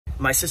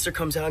my sister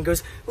comes out and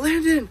goes,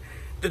 Landon,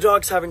 the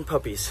dog's having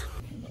puppies.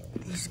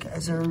 These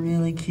guys are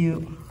really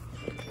cute.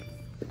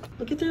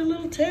 Look at their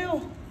little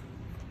tail.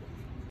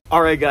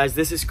 All right, guys,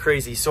 this is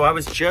crazy. So I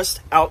was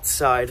just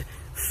outside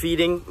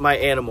feeding my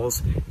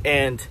animals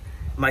and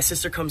my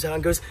sister comes out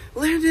and goes,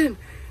 Landon,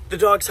 the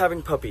dog's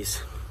having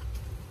puppies.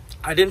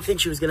 I didn't think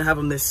she was gonna have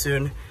them this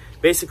soon.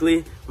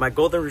 Basically, my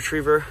golden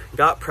retriever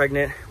got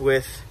pregnant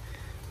with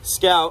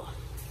Scout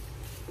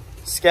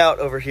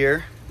over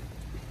here.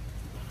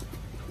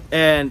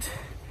 And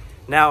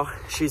now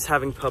she's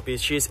having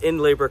puppies. She's in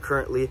labor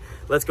currently.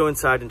 Let's go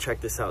inside and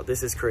check this out.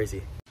 This is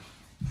crazy.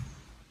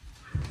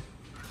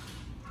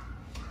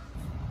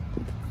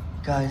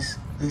 Guys,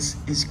 this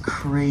is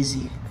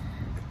crazy.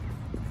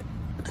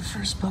 The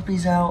first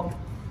puppy's out.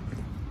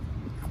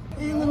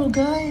 Hey, little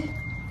guy.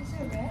 Is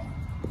it red?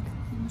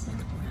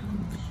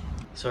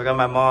 So I got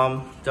my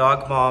mom,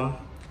 dog mom,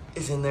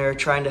 is in there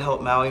trying to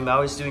help Maui.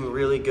 Maui's doing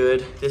really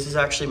good. This is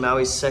actually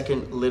Maui's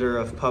second litter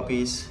of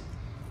puppies,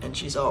 and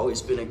she's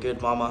always been a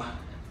good mama.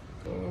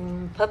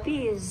 And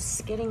Puppy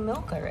is getting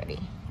milk already.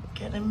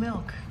 Getting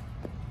milk.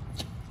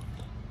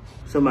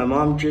 So my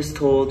mom just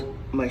told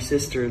my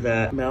sister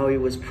that Maui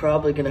was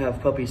probably gonna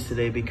have puppies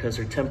today because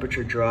her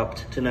temperature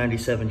dropped to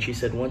 97. She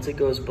said once it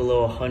goes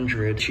below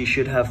 100, she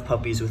should have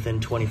puppies within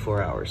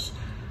 24 hours.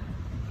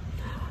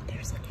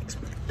 There's the next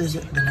one. Is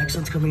it the next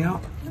one's coming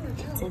out?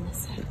 It's in the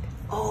sack.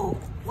 Oh,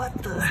 what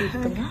the See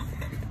heck? black?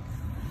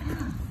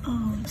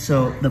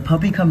 So the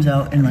puppy comes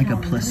out in like a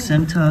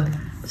placenta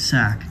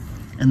sac,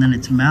 and then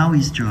it's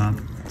Maui's job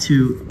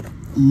to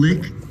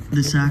lick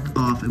the sac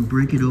off and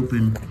break it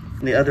open.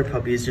 The other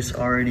puppy is just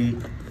already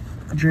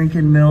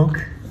drinking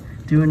milk,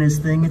 doing his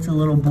thing. It's a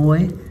little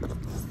boy.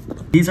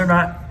 These are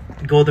not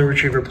golden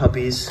retriever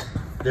puppies.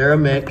 They're a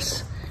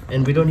mix,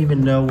 and we don't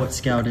even know what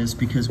Scout is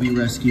because we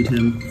rescued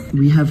him.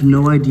 We have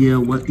no idea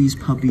what these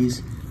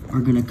puppies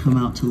are gonna come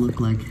out to look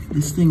like.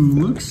 This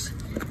thing looks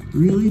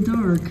really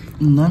dark.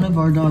 None of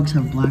our dogs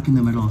have black in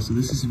them at all, so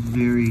this is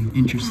very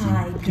interesting.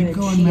 Keep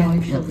going, Maui.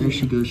 Yep, there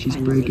she goes. She's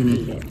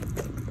breaking it.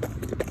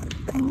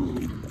 Oh,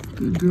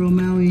 good girl,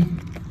 Maui.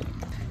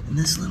 And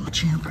this little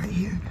champ right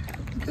here.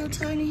 Look how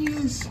tiny he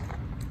is.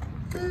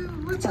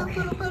 What's up,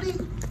 little buddy?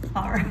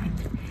 All right.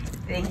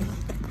 Thanks.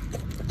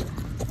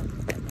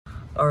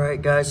 All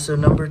right, guys, so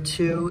number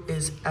 2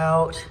 is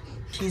out.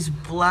 He's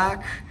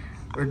black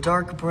or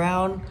dark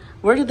brown.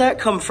 Where did that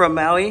come from,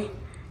 Maui?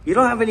 You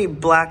don't have any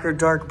black or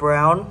dark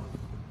brown.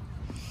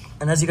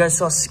 And as you guys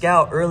saw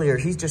Scout earlier,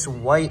 he's just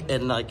white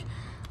and like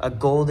a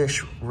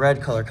goldish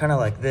red color, kind of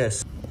like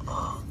this.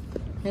 Oh,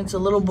 it's a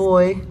little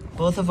boy.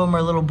 Both of them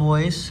are little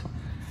boys.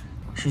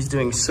 She's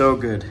doing so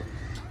good.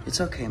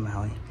 It's okay,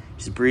 Maui.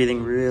 She's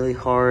breathing really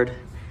hard,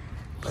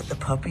 but the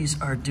puppies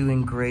are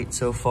doing great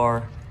so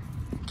far.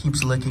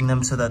 Keeps licking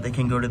them so that they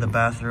can go to the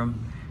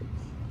bathroom.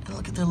 And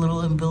look at their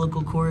little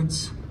umbilical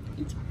cords.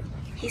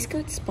 He's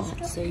got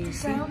spots, so you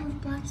see. Brown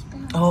with black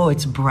spots. Oh,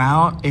 it's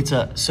brown.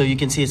 So you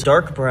can see it's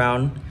dark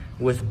brown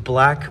with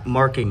black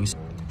markings.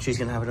 She's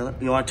gonna have another.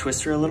 You want to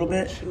twist her a little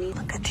bit?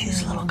 Look at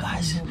these little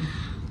guys.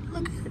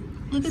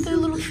 Look at their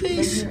little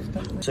face.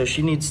 So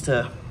she needs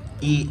to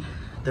eat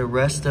the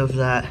rest of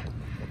that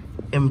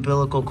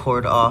umbilical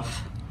cord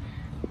off.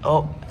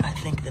 Oh, I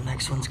think the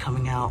next one's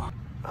coming out.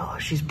 Oh,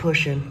 she's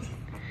pushing.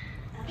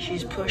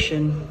 She's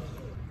pushing.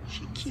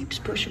 She keeps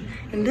pushing.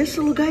 And this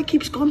little guy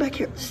keeps going back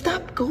here.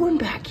 Stop going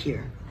back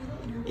here.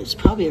 It's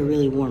probably a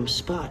really warm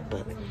spot,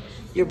 but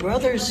your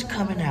brother's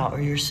coming out,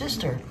 or your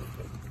sister.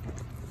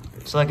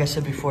 So like I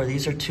said before,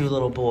 these are 2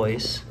 little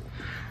boys.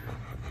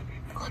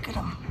 Look at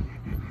them.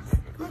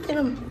 Look at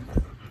them.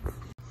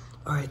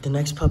 All right, the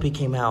next puppy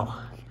came out.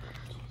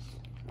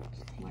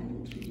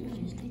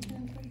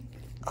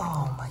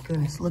 Oh my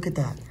goodness, look at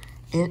that.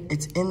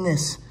 It's in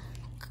this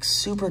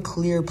super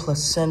clear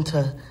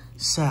placenta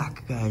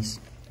sac, guys.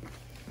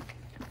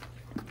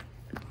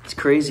 It's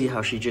crazy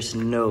how she just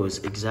knows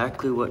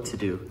exactly what to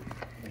do.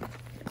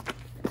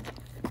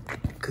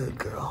 Good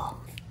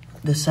girl.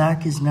 The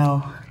sac is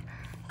now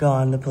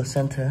gone, the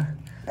placenta.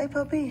 Hi,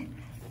 puppy.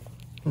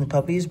 And the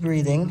puppy is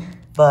breathing,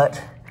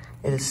 but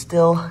it is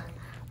still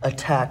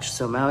attached.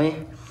 So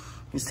Maui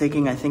is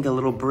taking, I think, a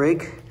little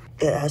break.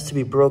 It has to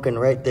be broken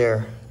right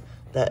there.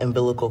 That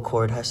umbilical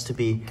cord has to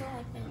be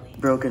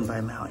broken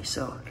by Maui.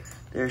 So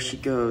there she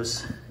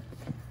goes.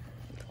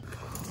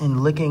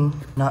 And licking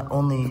not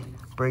only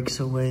breaks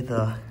away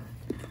the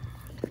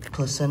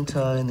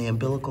placenta and the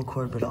umbilical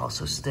cord, but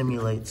also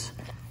stimulates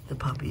the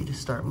puppy to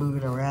start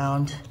moving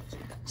around,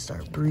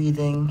 start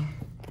breathing.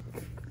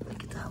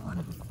 Look at that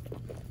one.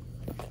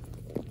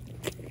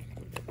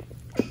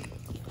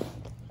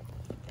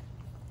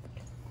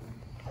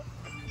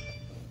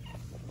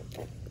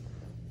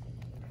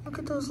 Look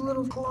at those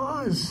little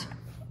claws.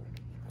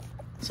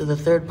 So the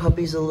third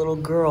puppy's a little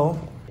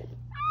girl.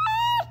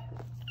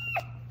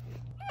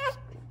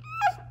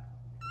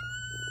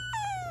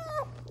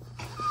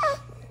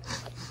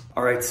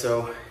 All right,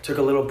 so took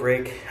a little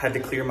break, had to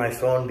clear my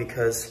phone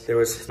because there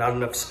was not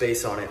enough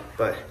space on it,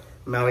 but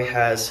Maui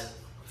has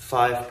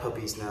 5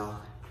 puppies now.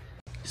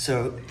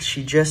 So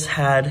she just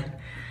had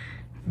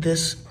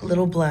this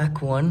little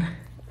black one.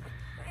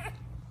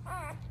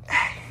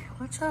 Hey,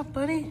 what's up,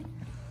 buddy?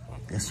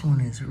 This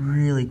one is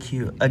really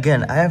cute.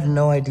 Again, I have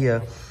no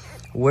idea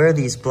where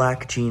these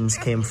black genes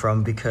came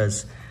from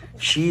because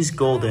she's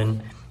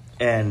golden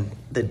and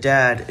the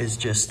dad is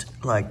just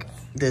like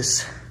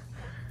this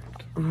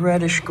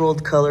reddish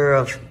gold color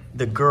of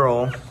the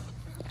girl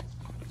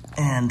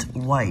and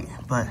white.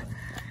 But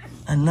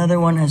another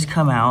one has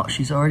come out.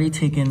 She's already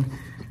taken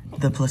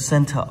the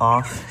placenta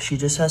off. She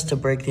just has to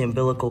break the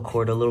umbilical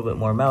cord a little bit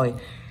more. Maui,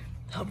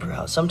 help her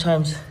out.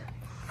 Sometimes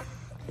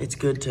it's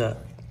good to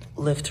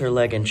lift her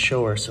leg and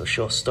show her so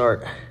she'll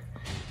start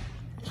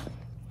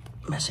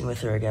messing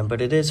with her again, but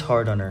it is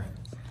hard on her.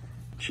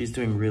 She's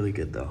doing really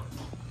good though.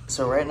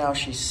 So right now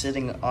she's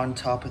sitting on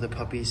top of the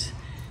puppies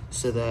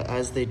so that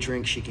as they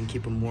drink, she can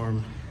keep them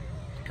warm.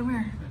 Come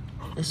here.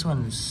 This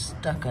one is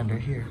stuck under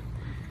here.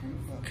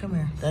 Come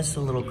here. That's the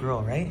little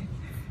girl, right?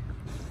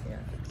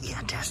 Yeah,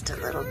 that's the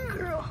little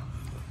girl.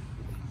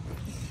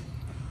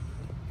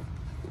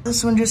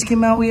 This one just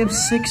came out. We have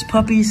 6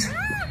 puppies.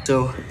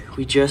 So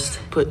we just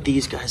put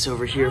these guys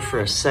over here for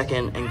a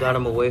second and got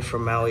them away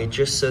from Maui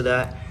just so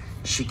that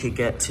she could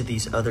get to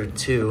these other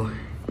 2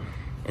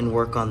 and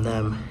work on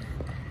them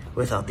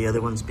without the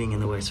other ones being in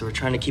the way. So we're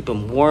trying to keep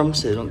them warm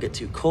so they don't get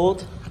too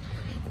cold.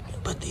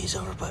 Put these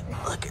over, but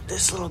look at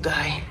this little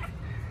guy.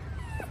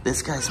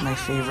 This guy's my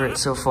favorite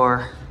so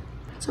far.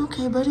 It's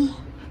okay, buddy.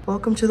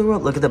 Welcome to the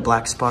world. Look at the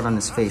black spot on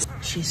his face.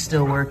 She's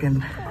still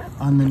working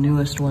on the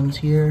newest ones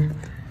here.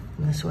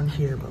 And this one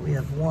here, but we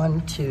have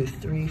 1, 2,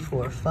 3,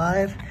 4,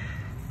 5.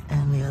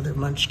 And the other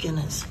munchkin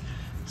is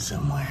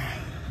somewhere.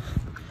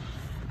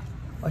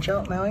 Watch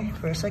out, Maui,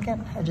 for a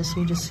second. I just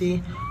need to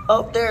see.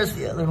 Oh, there's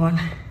the other one.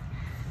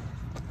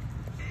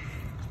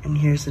 And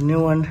here's the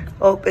new one.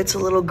 Oh, it's a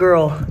little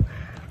girl.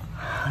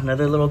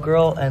 Another little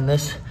girl, and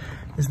this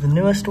is the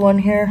newest one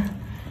here.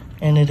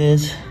 And it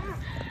is,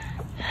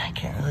 I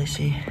can't really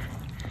see.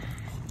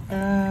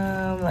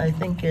 I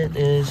think it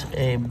is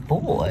a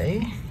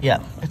boy.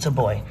 Yeah, it's a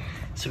boy.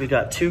 So we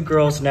got 2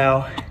 girls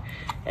now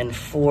and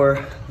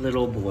 4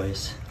 little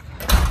boys.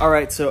 All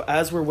right, so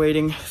as we're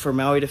waiting for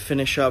Maui to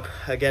finish up,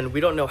 again, we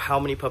don't know how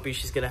many puppies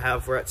she's gonna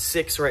have. We're at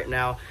 6 right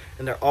now,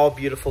 and they're all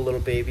beautiful little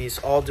babies,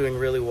 all doing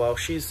really well.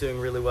 She's doing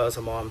really well as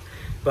a mom.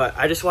 But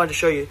I just wanted to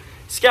show you,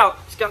 Scout,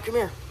 come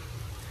here.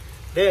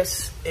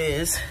 This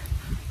is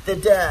the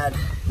dad.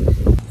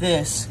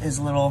 This is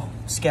little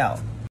Scout.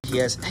 He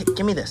has, hey,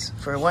 give me this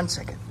for 1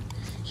 second.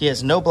 He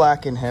has no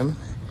black in him.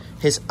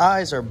 His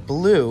eyes are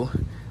blue,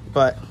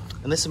 but,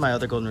 and this is my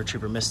other golden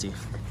retriever, Misty.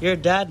 You're a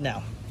dad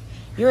now.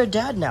 You're a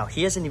dad now.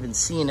 He hasn't even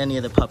seen any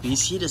of the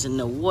puppies. He doesn't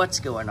know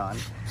what's going on.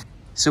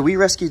 So we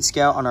rescued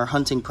Scout on our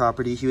hunting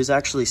property. He was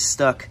actually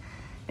stuck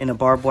in a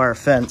barbed wire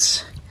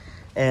fence,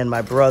 and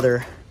my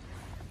brother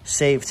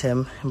saved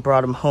him and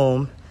brought him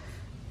home.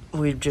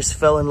 We just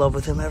fell in love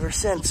with him ever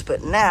since,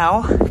 but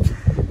now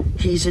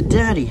he's a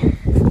daddy.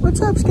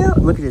 What's up, Scout?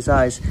 Look at his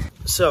eyes.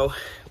 So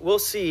we'll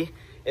see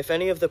if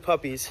any of the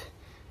puppies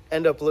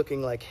end up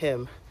looking like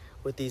him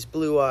with these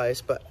blue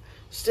eyes, but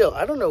still,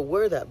 I don't know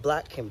where that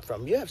black came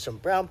from. You have some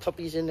brown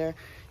puppies in there.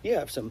 You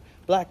have some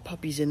black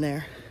puppies in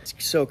there. It's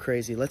so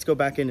crazy. Let's go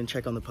back in and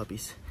check on the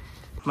puppies.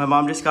 My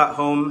mom just got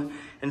home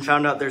and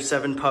found out there's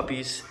 7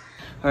 puppies.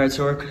 All right,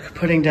 so we're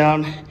putting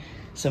down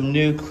some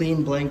new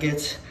clean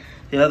blankets.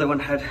 The other one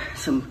had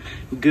some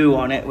goo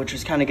on it, which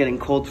was kind of getting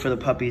cold for the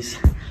puppies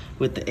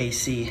with the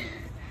AC.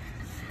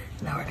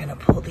 Now we're gonna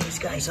pull these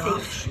guys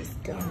off. She's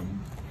done.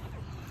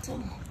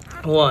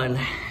 1,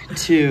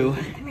 2,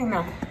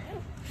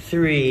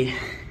 3,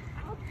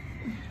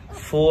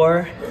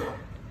 4.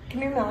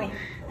 Come here, Maui.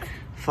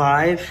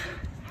 5.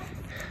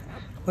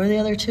 Where are the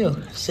other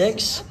 2?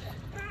 6?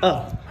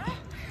 Oh,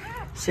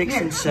 6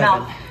 and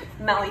 7.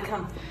 Maui,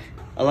 come.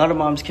 A lot of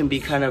moms can be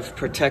kind of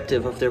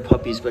protective of their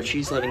puppies, but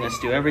she's letting us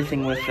do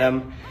everything with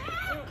them.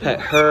 Pet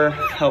her,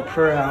 help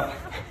her out.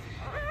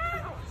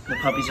 The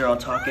puppies are all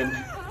talking.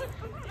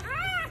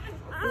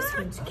 This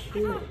one's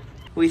cute.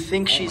 We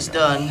think she's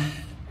done.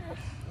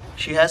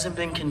 She hasn't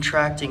been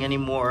contracting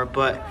anymore,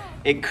 but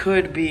it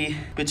could be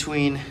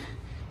between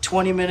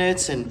 20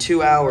 minutes and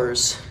 2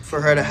 hours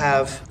for her to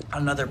have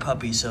another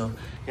puppy. So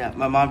yeah,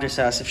 my mom just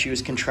asked if she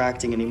was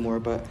contracting anymore,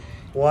 but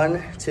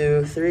 1,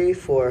 2, 3,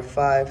 4,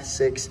 5,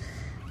 6,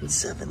 and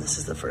 7. This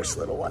is the first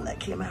little one that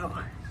came out.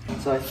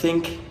 So I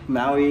think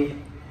Maui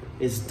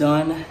is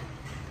done.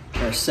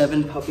 There are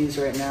 7 puppies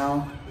right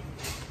now,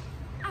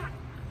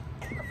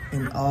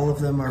 and all of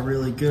them are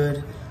really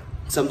good.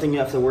 Something you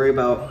have to worry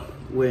about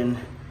when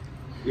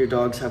your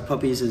dogs have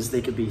puppies is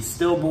they could be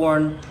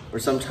stillborn, or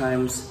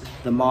sometimes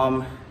the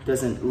mom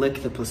doesn't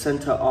lick the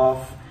placenta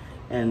off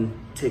and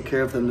take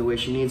care of them the way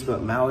she needs,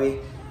 but Maui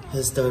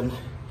has done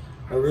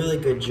a really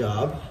good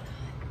job.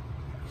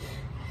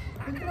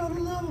 Look at all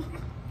the little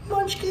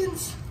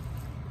munchkins.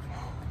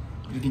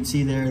 You can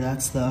see there,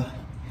 that's the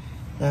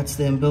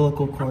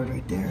umbilical cord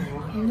right there.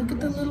 And look at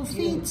the little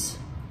feet. So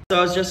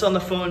I was just on the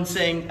phone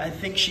saying, I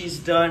think she's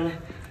done,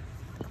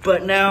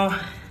 but now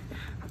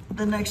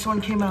the next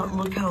one came out.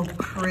 Look how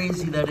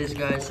crazy that is,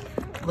 guys.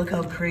 Look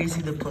how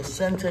crazy the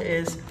placenta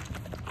is.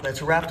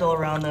 That's wrapped all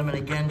around them. And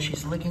again,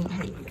 she's licking.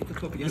 Hey,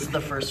 this is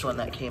the first one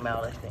that came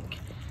out, I think.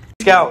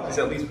 Scout, It's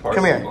at least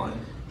come here.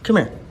 Come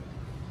here.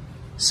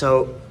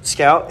 So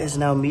Scout is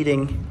now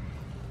meeting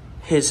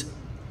his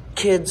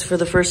kids for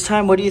the first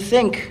time. What do you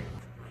think?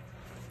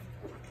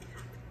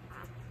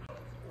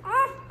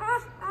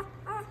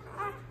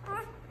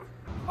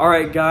 All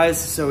right, guys,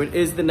 so it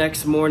is the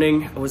next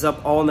morning. I was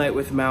up all night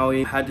with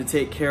Maui, had to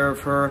take care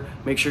of her,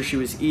 make sure she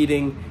was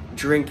eating,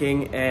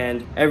 drinking,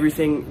 and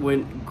everything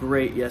went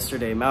great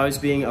yesterday. Maui's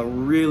being a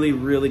really,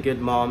 really good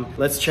mom.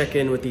 Let's check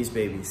in with these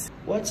babies.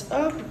 What's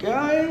up,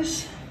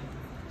 guys?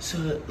 So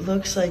it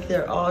looks like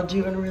they're all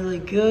doing really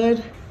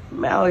good.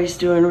 Maui's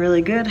doing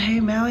really good.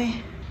 Hey,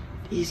 Maui,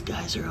 these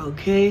guys are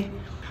okay.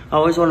 I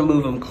always want to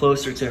move them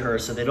closer to her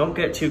so they don't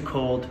get too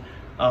cold.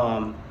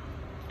 I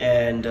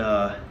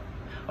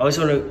always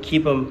want to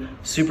keep them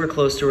super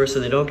close to her so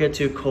they don't get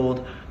too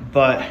cold,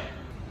 but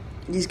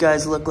these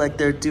guys look like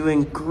they're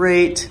doing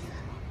great.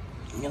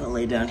 I'm gonna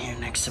lay down here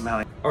next to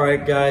Maui. All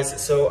right,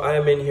 guys, so I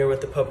am in here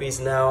with the puppies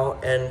now,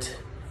 and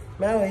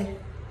Maui,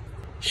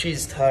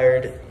 she's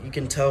tired. You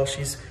can tell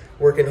she's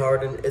working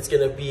hard, and it's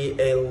gonna be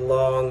a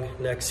long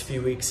next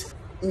few weeks.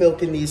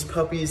 Milking these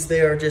puppies, they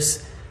are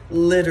just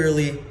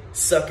literally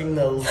sucking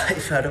the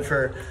life out of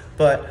her.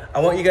 But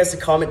I want you guys to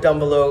comment down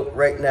below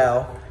right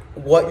now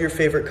what your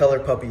favorite color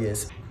puppy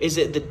is. Is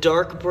it the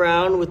dark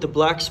brown with the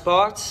black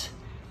spots,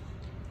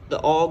 the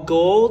all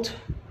gold,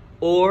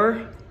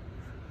 or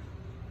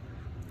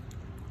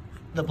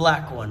the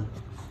black one?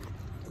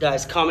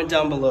 Guys, comment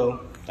down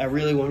below. I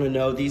really want to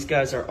know. These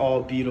guys are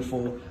all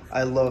beautiful.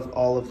 I love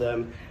all of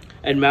them.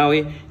 And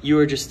Maui, you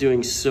are just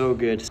doing so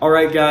good. All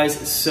right, guys,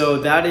 so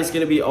that is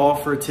gonna be all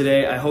for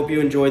today. I hope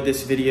you enjoyed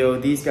this video.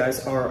 These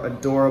guys are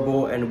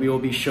adorable, and we will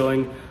be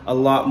showing a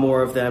lot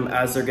more of them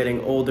as they're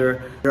getting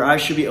older. Their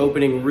eyes should be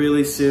opening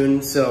really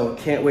soon, so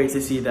can't wait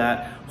to see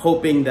that.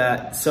 Hoping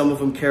that some of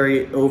them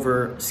carry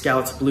over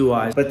Scout's blue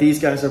eyes. But these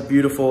guys are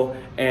beautiful,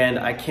 and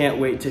I can't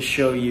wait to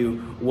show you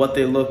what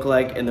they look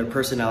like and their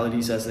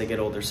personalities as they get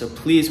older. So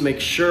please make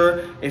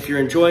sure, if you're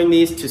enjoying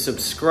these, to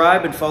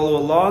subscribe and follow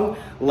along,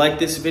 like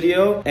this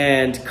video,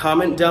 and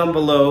comment down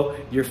below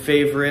your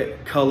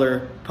favorite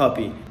color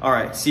puppy. All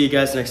right, see you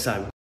guys next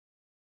time.